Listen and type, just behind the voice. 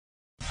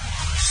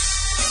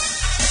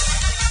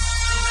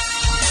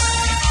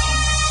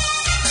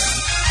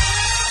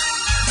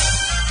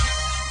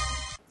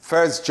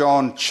1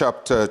 John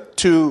chapter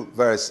 2,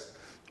 verse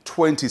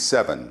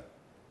 27.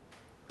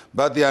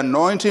 But the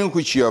anointing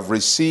which you have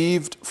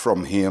received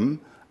from him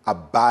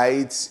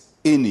abides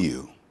in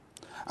you,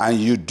 and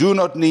you do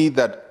not need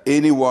that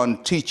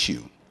anyone teach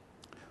you.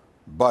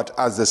 But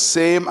as the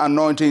same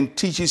anointing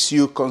teaches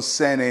you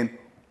concerning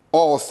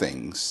all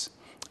things,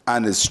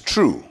 and is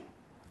true,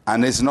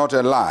 and is not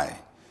a lie,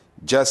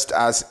 just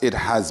as it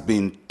has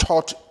been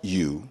taught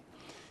you,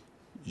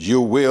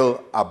 you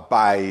will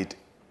abide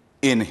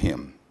in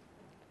him.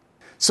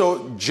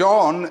 So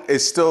John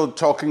is still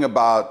talking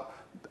about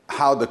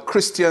how the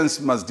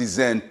Christians must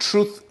discern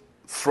truth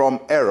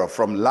from error,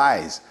 from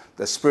lies,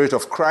 the spirit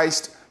of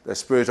Christ, the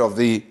spirit of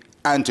the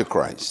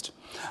Antichrist.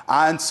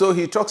 And so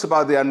he talks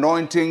about the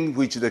anointing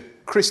which the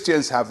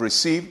Christians have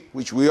received,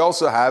 which we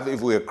also have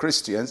if we are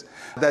Christians,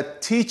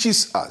 that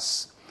teaches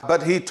us.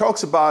 But he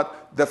talks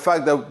about the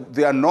fact that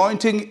the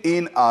anointing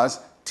in us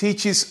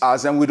teaches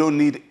us, and we don't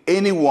need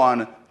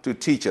anyone to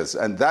teach us.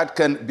 And that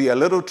can be a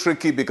little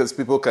tricky because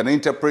people can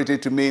interpret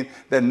it to mean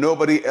that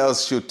nobody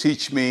else should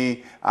teach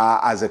me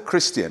as a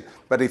Christian.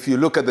 But if you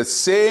look at the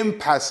same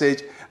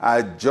passage,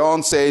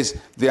 John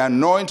says, the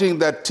anointing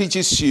that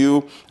teaches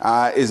you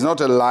is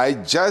not a lie,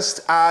 just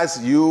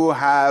as you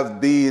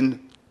have been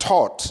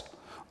taught,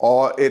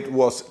 or it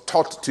was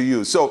taught to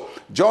you. So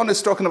John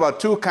is talking about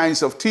two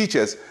kinds of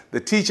teachers. The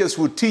teachers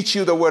who teach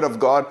you the word of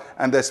God,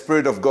 and the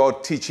Spirit of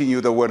God teaching you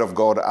the word of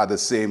God at the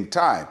same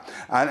time.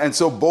 And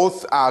so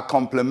both are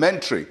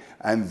complementary,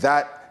 and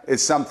that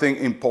is something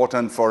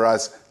important for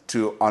us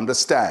to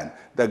understand.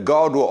 That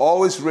God will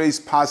always raise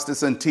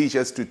pastors and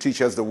teachers to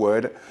teach us the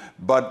word,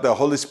 but the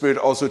Holy Spirit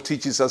also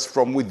teaches us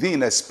from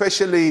within,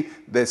 especially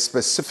the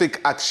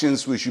specific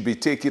actions we should be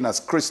taking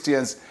as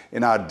Christians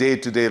in our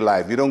day-to-day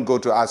life. You don't go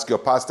to ask your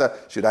pastor,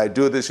 should I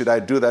do this, should I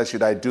do that,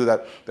 should I do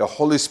that? The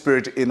Holy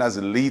Spirit in us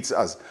leads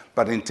us.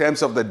 But in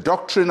terms of the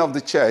doctrine of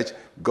the church,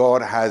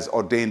 God has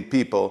ordained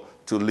people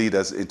to lead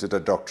us into the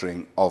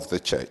doctrine of the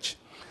church.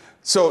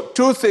 So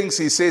two things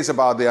he says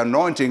about the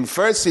anointing.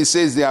 First, he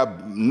says the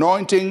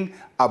anointing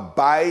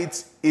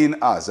abides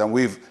in us. And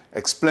we've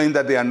explained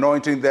that the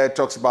anointing there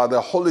talks about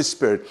the Holy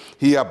Spirit.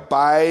 He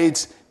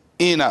abides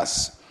in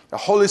us. The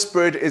Holy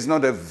Spirit is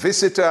not a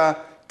visitor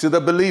to the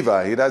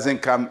believer. He doesn't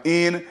come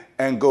in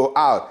and go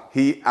out.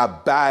 He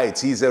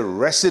abides. He's a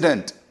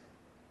resident.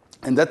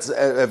 And that's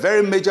a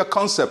very major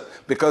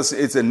concept because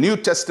it's a New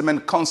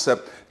Testament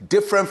concept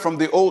different from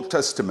the Old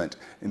Testament.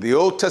 In the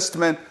Old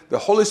Testament, the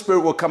Holy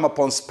Spirit will come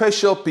upon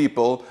special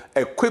people,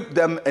 equip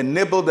them,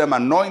 enable them,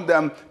 anoint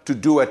them to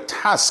do a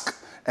task.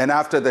 And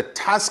after the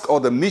task or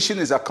the mission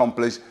is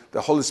accomplished,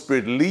 the Holy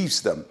Spirit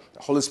leaves them.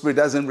 The Holy Spirit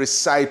doesn't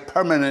reside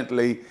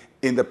permanently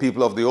in the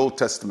people of the Old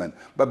Testament.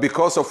 But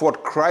because of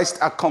what Christ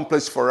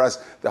accomplished for us,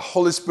 the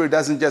Holy Spirit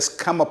doesn't just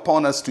come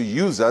upon us to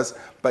use us,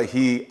 but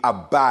he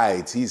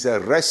abides. He's a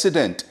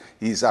resident.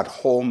 He's at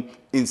home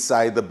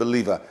inside the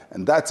believer.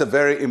 And that's a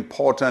very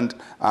important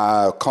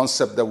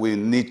concept that we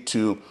need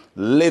to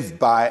live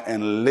by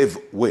and live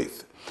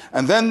with.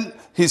 And then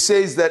he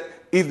says that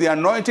if the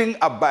anointing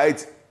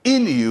abides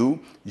in you,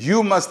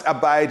 you must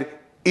abide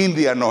in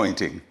the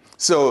anointing.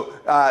 So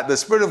the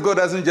Spirit of God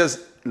doesn't just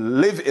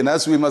live in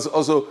us, we must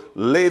also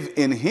live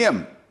in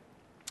him.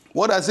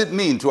 What does it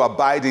mean to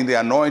abide in the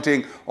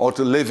anointing or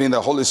to live in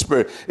the Holy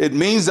Spirit? It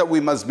means that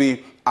we must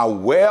be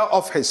aware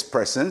of his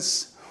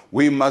presence,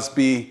 we must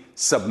be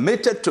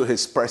submitted to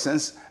his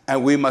presence,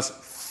 and we must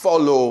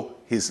follow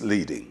his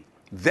leading.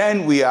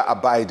 Then we are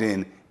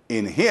abiding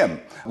in him.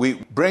 We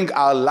bring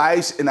our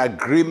lives in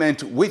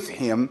agreement with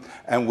him,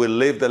 and we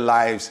live the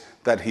lives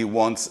that he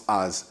wants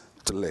us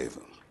to live.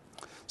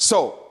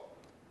 So,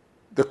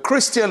 the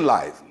Christian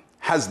life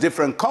has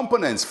different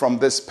components from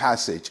this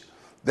passage.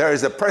 There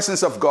is the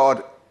presence of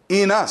God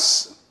in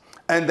us,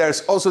 and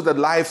there's also the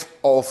life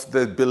of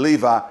the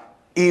believer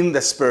in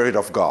the Spirit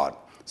of God.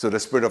 So the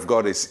Spirit of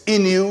God is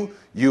in you.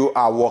 You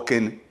are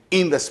walking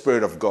in the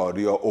Spirit of God.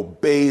 You are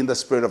obeying the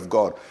Spirit of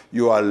God.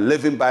 You are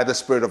living by the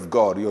Spirit of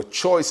God. Your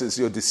choices,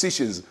 your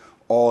decisions,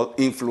 all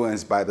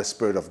influenced by the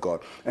Spirit of God.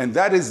 And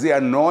that is the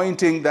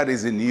anointing that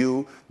is in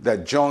you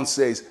that John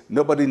says,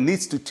 nobody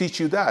needs to teach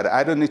you that.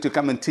 I don't need to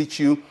come and teach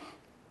you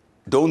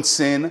don't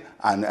sin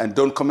and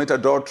don't commit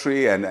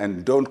adultery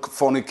and don't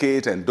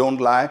fornicate and don't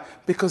lie,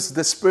 because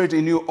the Spirit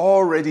in you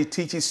already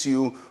teaches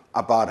you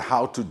about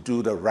how to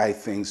do the right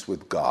things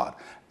with God.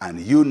 And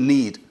you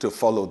need to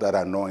follow that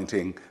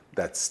anointing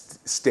that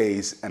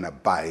stays and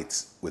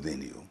abides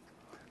within you.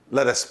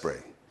 Let us pray.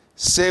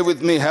 Say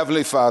with me,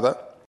 Heavenly Father,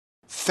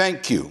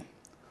 thank you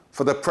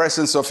for the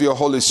presence of your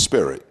Holy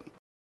Spirit.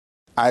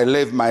 I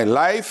live my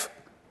life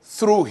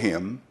through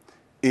him.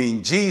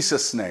 In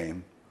Jesus'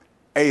 name,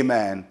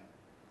 amen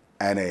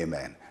and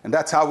amen. And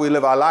that's how we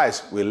live our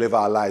lives. We live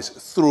our lives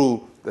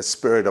through the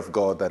Spirit of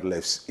God that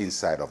lives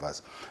inside of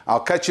us. I'll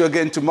catch you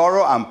again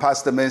tomorrow. I'm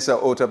Pastor Mensa,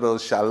 Otabil.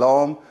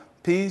 Shalom,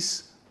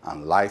 peace,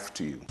 and life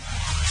to you.